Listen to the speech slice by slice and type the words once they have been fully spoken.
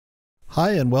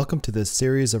Hi and welcome to this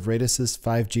series of Radisys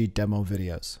 5G demo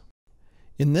videos.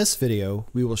 In this video,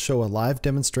 we will show a live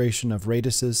demonstration of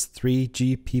Radisys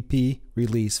 3GPP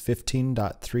Release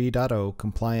 15.3.0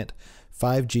 compliant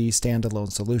 5G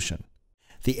standalone solution.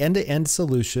 The end-to-end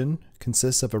solution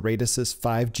consists of a Radisys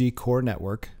 5G core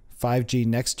network, 5G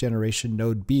next generation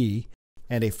Node B,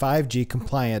 and a 5G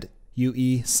compliant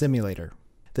UE simulator.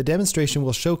 The demonstration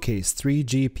will showcase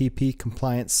 3GPP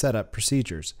compliant setup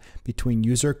procedures between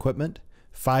user equipment,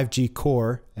 5G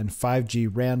core, and 5G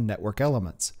RAN network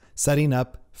elements, setting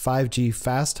up 5G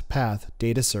fast path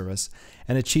data service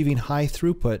and achieving high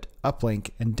throughput uplink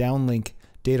and downlink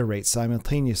data rates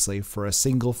simultaneously for a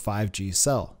single 5G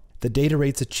cell. The data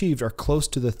rates achieved are close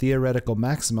to the theoretical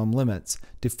maximum limits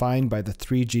defined by the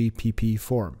 3GPP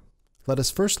form. Let us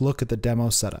first look at the demo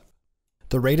setup.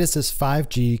 The Radisys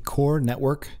 5G core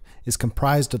network is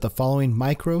comprised of the following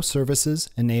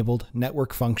microservices-enabled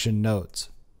network function nodes: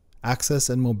 access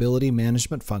and mobility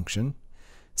management function,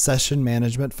 session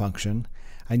management function,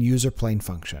 and user plane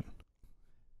function.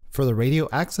 For the radio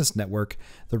access network,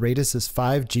 the Radisys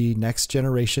 5G next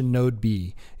generation Node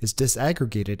B is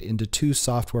disaggregated into two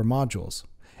software modules,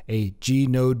 a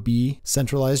G-Node B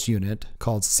centralized unit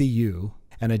called CU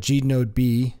and a G-Node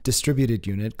B distributed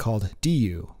unit called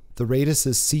DU. The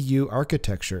Radisys CU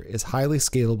architecture is highly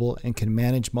scalable and can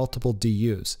manage multiple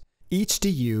DUs. Each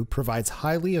DU provides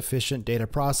highly efficient data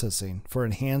processing for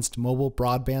enhanced mobile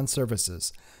broadband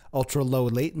services, ultra-low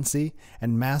latency,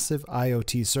 and massive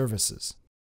IoT services.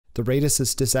 The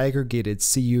Radisys disaggregated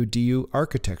CU-DU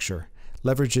architecture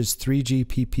leverages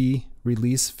 3GPP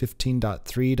Release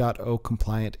 15.3.0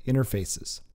 compliant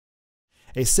interfaces.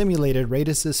 A simulated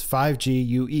Radisys 5G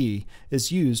UE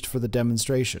is used for the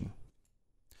demonstration.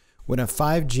 When a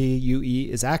 5G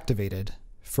UE is activated,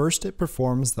 first it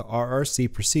performs the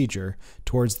RRC procedure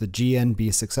towards the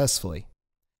GNB successfully.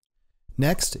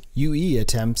 Next, UE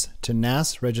attempts to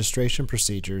NAS registration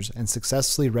procedures and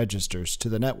successfully registers to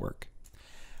the network.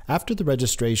 After the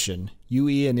registration,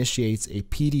 UE initiates a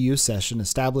PDU session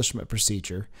establishment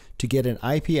procedure to get an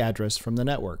IP address from the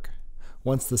network.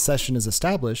 Once the session is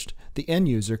established, the end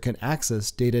user can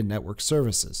access data network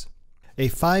services. A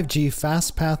 5G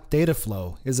FastPath data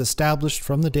flow is established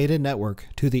from the data network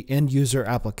to the end user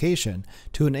application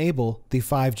to enable the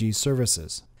 5G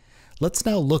services. Let's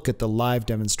now look at the live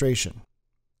demonstration.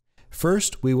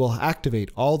 First, we will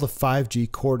activate all the 5G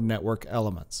core network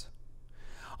elements.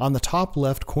 On the top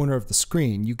left corner of the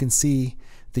screen, you can see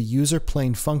the user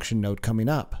plane function node coming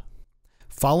up.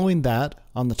 Following that,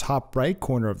 on the top right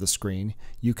corner of the screen,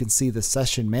 you can see the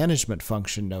session management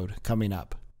function node coming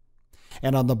up.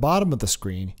 And on the bottom of the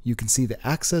screen, you can see the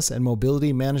access and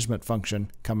mobility management function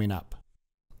coming up.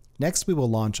 Next, we will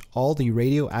launch all the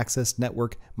radio access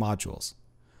network modules.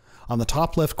 On the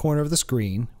top left corner of the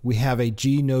screen, we have a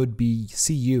G-Node B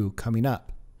CU coming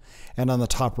up. And on the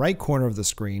top right corner of the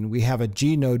screen, we have a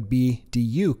G-Node B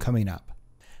DU coming up.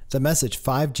 The message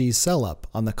 5G cell up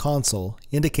on the console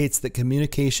indicates that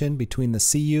communication between the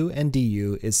CU and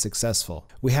DU is successful.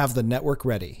 We have the network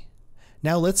ready.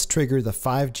 Now let's trigger the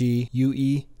 5G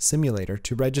UE simulator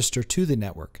to register to the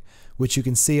network, which you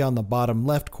can see on the bottom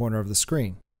left corner of the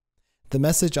screen. The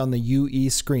message on the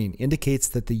UE screen indicates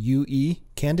that the UE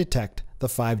can detect the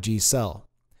 5G cell,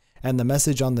 and the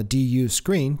message on the DU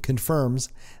screen confirms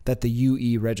that the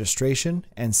UE registration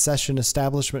and session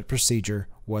establishment procedure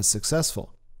was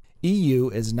successful. EU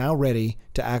is now ready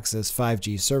to access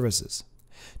 5G services.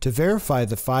 To verify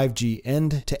the 5G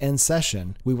end-to-end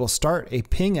session, we will start a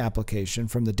ping application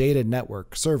from the data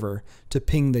network server to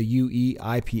ping the UE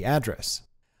IP address.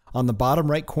 On the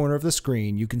bottom right corner of the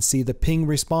screen, you can see the ping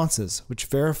responses, which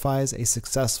verifies a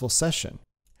successful session.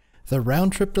 The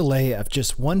round-trip delay of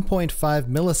just 1.5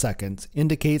 milliseconds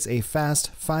indicates a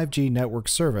fast 5G network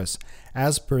service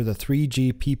as per the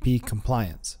 3GPP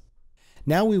compliance.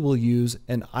 Now we will use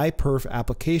an iPerf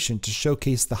application to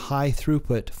showcase the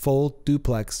high-throughput full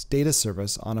duplex data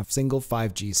service on a single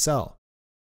 5G cell.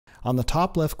 On the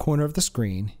top left corner of the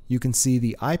screen, you can see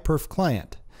the iPerf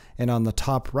client, and on the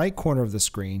top right corner of the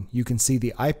screen, you can see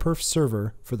the iPerf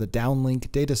server for the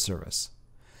downlink data service.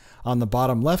 On the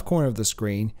bottom left corner of the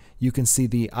screen, you can see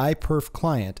the iPerf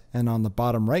client, and on the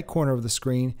bottom right corner of the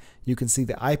screen, you can see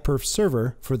the iPerf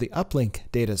server for the uplink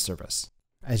data service.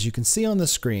 As you can see on the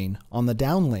screen, on the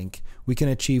downlink, we can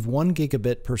achieve 1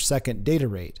 gigabit per second data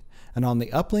rate, and on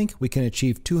the uplink, we can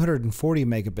achieve 240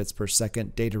 megabits per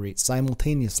second data rate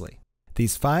simultaneously.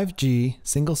 These 5G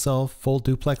single-cell full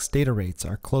duplex data rates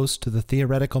are close to the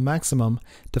theoretical maximum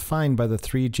defined by the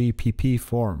 3GPP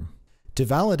form. To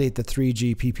validate the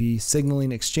 3GPP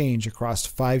signaling exchange across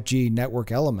 5G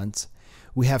network elements,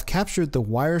 We have captured the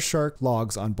Wireshark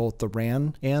logs on both the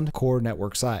RAN and core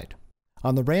network side.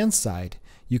 On the RAN side,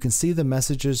 you can see the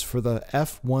messages for the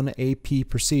F1AP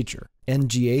procedure,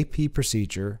 NGAP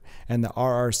procedure, and the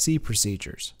RRC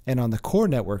procedures. And on the core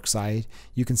network side,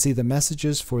 you can see the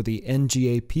messages for the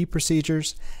NGAP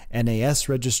procedures, NAS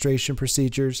registration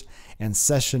procedures, and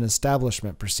session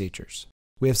establishment procedures.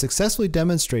 We have successfully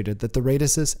demonstrated that the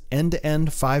Radisys end-to-end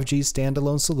 5G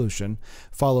standalone solution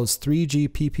follows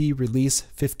 3GPP release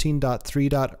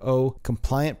 15.3.0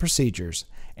 compliant procedures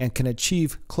and can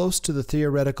achieve close to the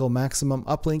theoretical maximum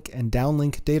uplink and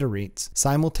downlink data rates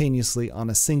simultaneously on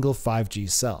a single 5G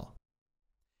cell.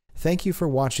 Thank you for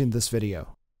watching this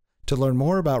video. To learn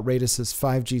more about Radisys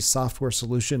 5G software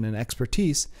solution and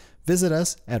expertise, visit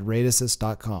us at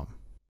radisys.com.